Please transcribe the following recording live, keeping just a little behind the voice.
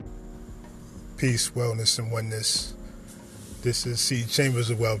Peace, wellness, and oneness. This is C.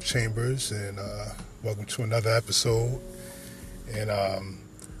 Chambers of Wealth Chambers, and welcome to another episode. And I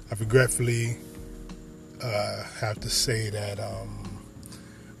regretfully have to say that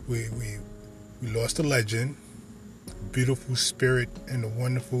we lost a legend, beautiful spirit, and a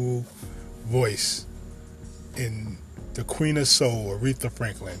wonderful voice in the Queen of Soul, Aretha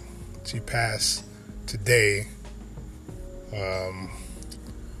Franklin. She passed today,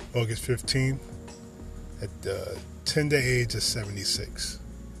 August 15th, at the tender age of 76.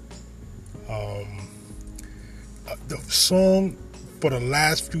 The song for the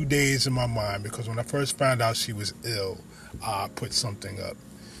last few days in my mind, because when I first found out she was ill, I put something up,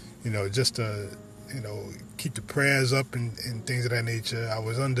 just to, keep the prayers up and things of that nature. I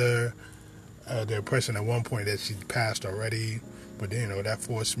was under the impression at one point that she'd passed already, but that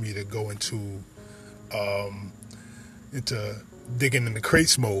forced me to go into digging in the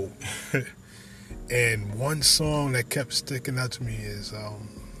crates mode. And one song that kept sticking out to me is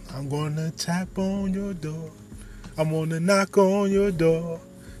I'm gonna tap on your door, I'm gonna knock on your door,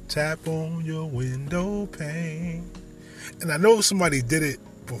 tap on your window pane. And I know somebody did it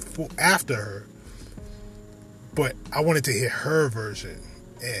after her, but I wanted to hear her version,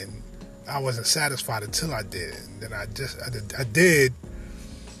 and I wasn't satisfied until I did. And then I did,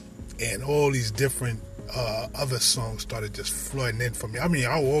 and all these different other songs started just flooding in for me. I mean,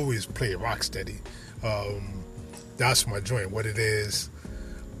 I will always play Rocksteady. That's my joint. What it is,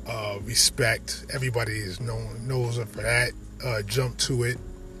 respect. Everybody knows her for that. Jump to it.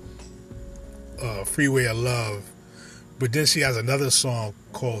 Freeway of Love. But then she has another song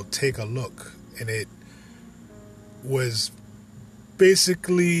called Take a Look, and it was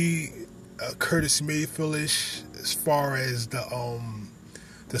basically Curtis Mayfield-ish as far as the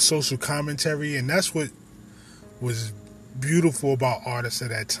social commentary, and that's what was beautiful about artists at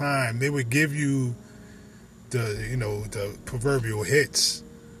that time. They would give you the proverbial hits,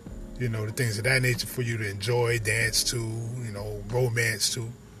 the things of that nature for you to enjoy, dance to, romance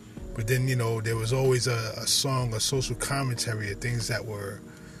to. But then, there was always a song, a social commentary of things that were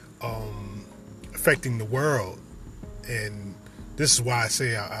affecting the world. And this is why I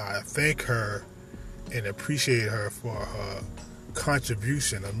say I thank her and appreciate her for her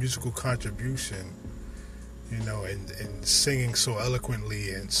contribution, a musical contribution, and singing so eloquently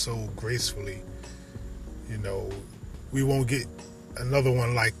and so gracefully. We won't get another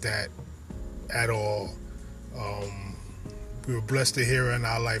one like that at all. We were blessed to hear her in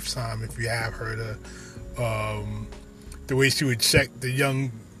our lifetime. If you have heard her, the way she would check the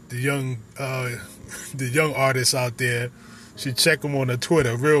young artists out there, she'd check them on her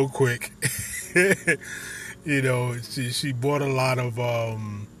Twitter real quick. She brought a lot of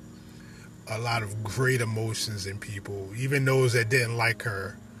great emotions in people, even those that didn't like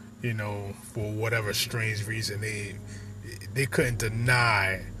her, for whatever strange reason. They couldn't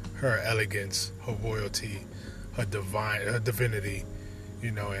deny her elegance, her royalty, her divinity,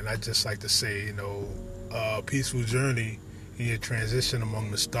 and I just like to say, peaceful journey in your transition among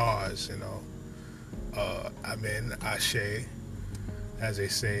the stars, Amen, Ashe, as they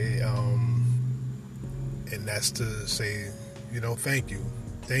say, and that's to say, thank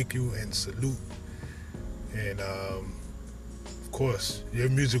you, and salute, and of course, your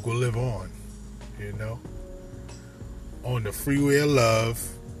music will live on, on the freeway of love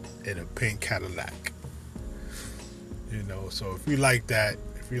in a pink Cadillac. So if you like that,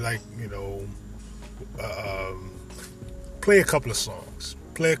 play a couple of songs.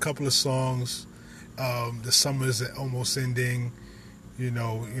 The summer's almost ending. We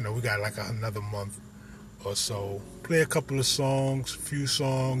got like another month or so. Play a couple of songs, few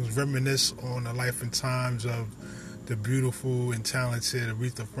songs, reminisce on the life and times of the beautiful and talented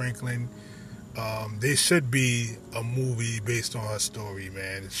Aretha Franklin. There should be a movie based on her story,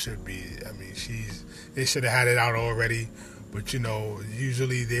 man. It should be. I mean, they should have had it out already. But,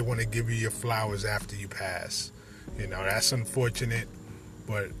 usually they want to give you your flowers after you pass. That's unfortunate.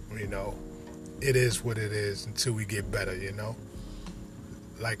 But, it is what it is until we get better,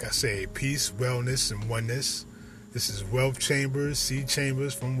 Like I say, peace, wellness, and oneness. This is Wealth Chambers, C.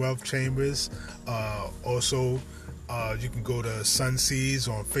 Chambers from Wealth Chambers. Also, you can go to Sunseas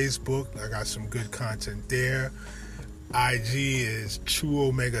on Facebook. I got some good content there. IG is True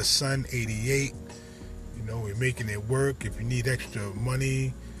Omega Sun 88. We're making it work. If you need extra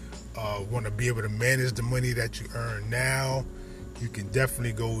money, want to be able to manage the money that you earn now, you can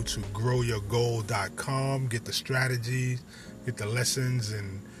definitely go to growyourgoal.com, get the strategies, get the lessons,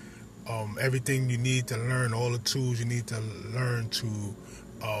 and everything you need to learn, all the tools you need to learn to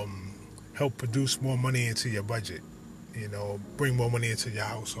help produce more money into your budget, bring more money into your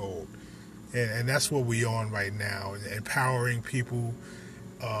household. and that's what we're on right now, empowering people,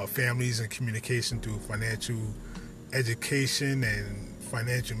 families, and communication through financial education and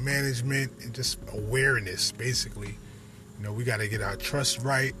financial management and just awareness, basically. We got to get our trust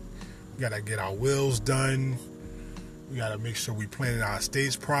right. We got to get our wills done. We got to make sure we plan our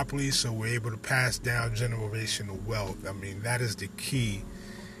estates properly so we're able to pass down generational wealth. I mean, that is the key.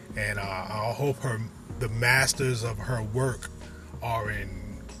 And I hope the masters of her work are in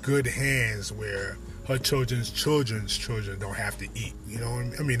good hands where her children's children don't have to eat.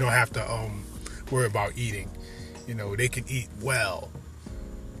 Don't have to worry about eating. They can eat well.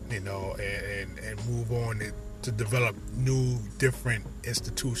 And move on to develop new, different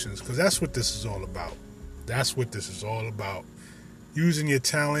institutions, because that's what this is all about. That's what this is all about. Using your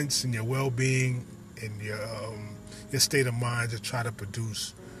talents and your well-being and your state of mind to try to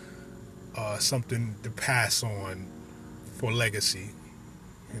produce something to pass on for legacy.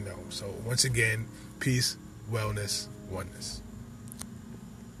 So once again, peace, wellness, oneness.